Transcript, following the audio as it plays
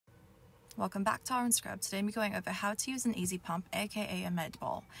Welcome back to our Scrub. Today we're going over how to use an easy pump, aka a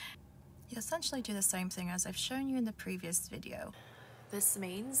Medball. You essentially do the same thing as I've shown you in the previous video. This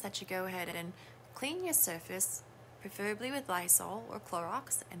means that you go ahead and clean your surface, preferably with Lysol or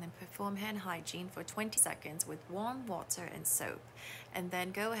Clorox, and then perform hand hygiene for 20 seconds with warm water and soap. And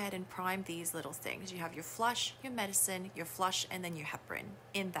then go ahead and prime these little things. You have your flush, your medicine, your flush, and then your heparin,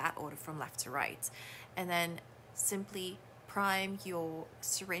 in that order from left to right. And then simply prime your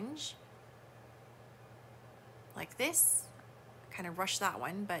syringe like this. Kind of rush that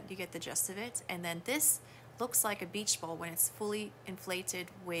one, but you get the gist of it. And then this looks like a beach ball when it's fully inflated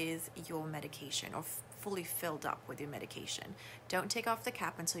with your medication, or fully filled up with your medication. Don't take off the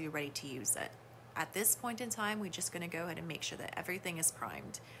cap until you're ready to use it. At this point in time, we're just going to go ahead and make sure that everything is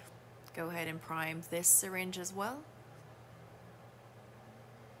primed. Go ahead and prime this syringe as well.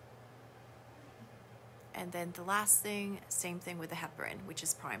 And then the last thing, same thing with the heparin, which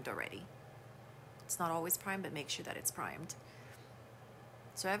is primed already. It's not always primed, but make sure that it's primed.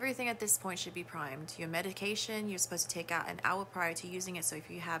 So everything at this point should be primed. Your medication, you're supposed to take out an hour prior to using it. So if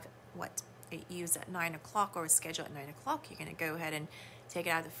you have it used at 9 o'clock or a schedule at 9 o'clock, you're going to go ahead and take it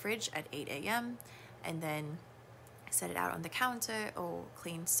out of the fridge at 8 a.m. and then set it out on the counter or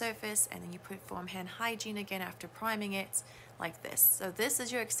clean surface, and then you perform hand hygiene again after priming it like this. So this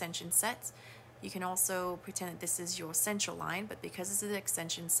is your extension set. You can also pretend that this is your central line, but because this is an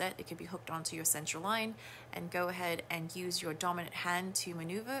extension set, it could be hooked onto your central line, and go ahead and use your dominant hand to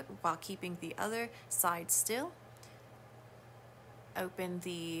maneuver while keeping the other side still. Open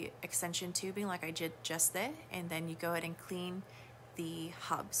the extension tubing like I did just there, and then you go ahead and clean the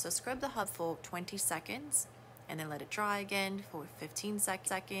hub. So scrub the hub for 20 seconds, and then let it dry again for 15, 20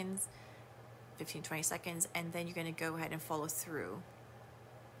 seconds, and then you're going to go ahead and follow through.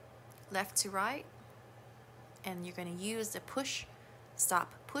 Left to right, and you're going to use the push,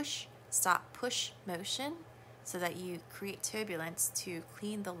 stop, push motion so that you create turbulence to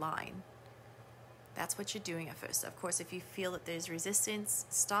clean the line. That's what you're doing at first. Of course, if you feel that there's resistance,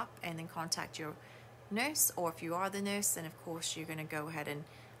 stop and then contact your nurse, or if you are the nurse, then of course you're going to go ahead and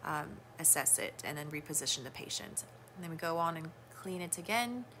assess it and then reposition the patient. And then we go on and clean it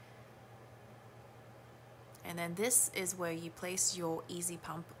again. And then this is where you place your easy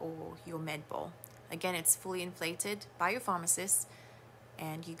pump or your Medball. Again, it's fully inflated by your pharmacist,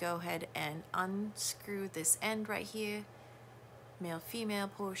 and you go ahead and unscrew this end right here, male-female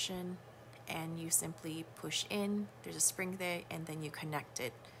portion, and you simply push in. There's a spring there, and then you connect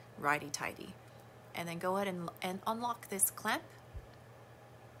it righty-tighty. And then go ahead and unlock this clamp.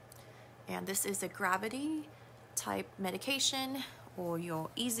 And this is a gravity type medication, or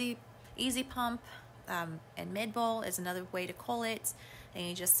your easy pump. And Medball is another way to call it, and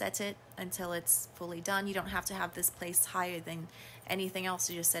you just set it until it's fully done. You don't have to have this placed higher than anything else.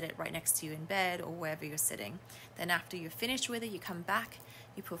 You just set it right next to you in bed or wherever you're sitting. Then after you're finished with it, you come back,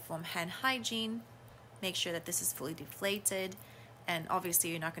 you perform hand hygiene, make sure that this is fully deflated, and obviously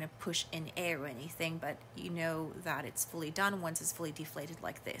you're not going to push in air or anything, but you know that it's fully done once it's fully deflated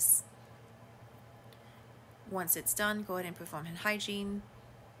like this. Once it's done, go ahead and perform hand hygiene,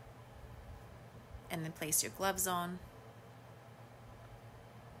 and then place your gloves on.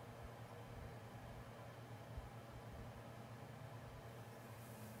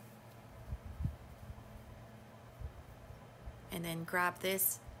 And then grab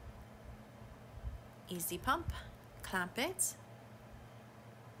this easy pump, clamp it,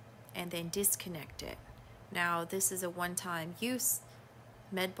 and then disconnect it. Now this is a one-time use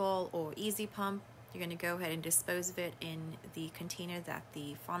Medball or easy pump. You're going to go ahead and dispose of it in the container that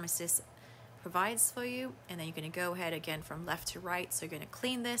the pharmacist provides for you, and then you're going to go ahead again from left to right. So you're going to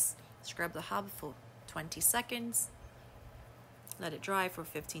clean this, scrub the hub for 20 seconds, let it dry for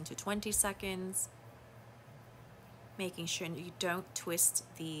 15 to 20 seconds, making sure you don't twist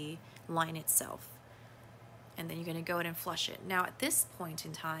the line itself. And then you're going to go ahead and flush it. Now at this point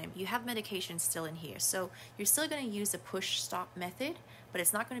in time, you have medication still in here, so you're still going to use the push stop method, but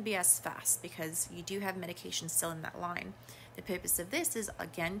it's not going to be as fast because you do have medication still in that line. The purpose of this is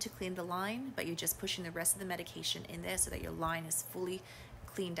again to clean the line, but you're just pushing the rest of the medication in there so that your line is fully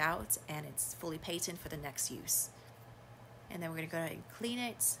cleaned out and it's fully patent for the next use. And then we're going to go ahead and clean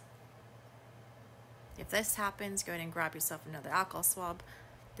it. If this happens, go ahead and grab yourself another alcohol swab.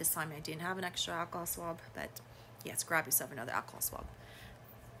 This time I didn't have an extra alcohol swab, but yes, grab yourself another alcohol swab.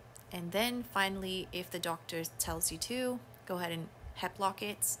 And then finally, if the doctor tells you to, go ahead and hep lock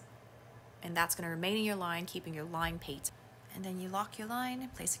it, and that's going to remain in your line, keeping your line patent. And then you lock your line,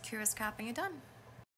 place a Curious cap, and you're done.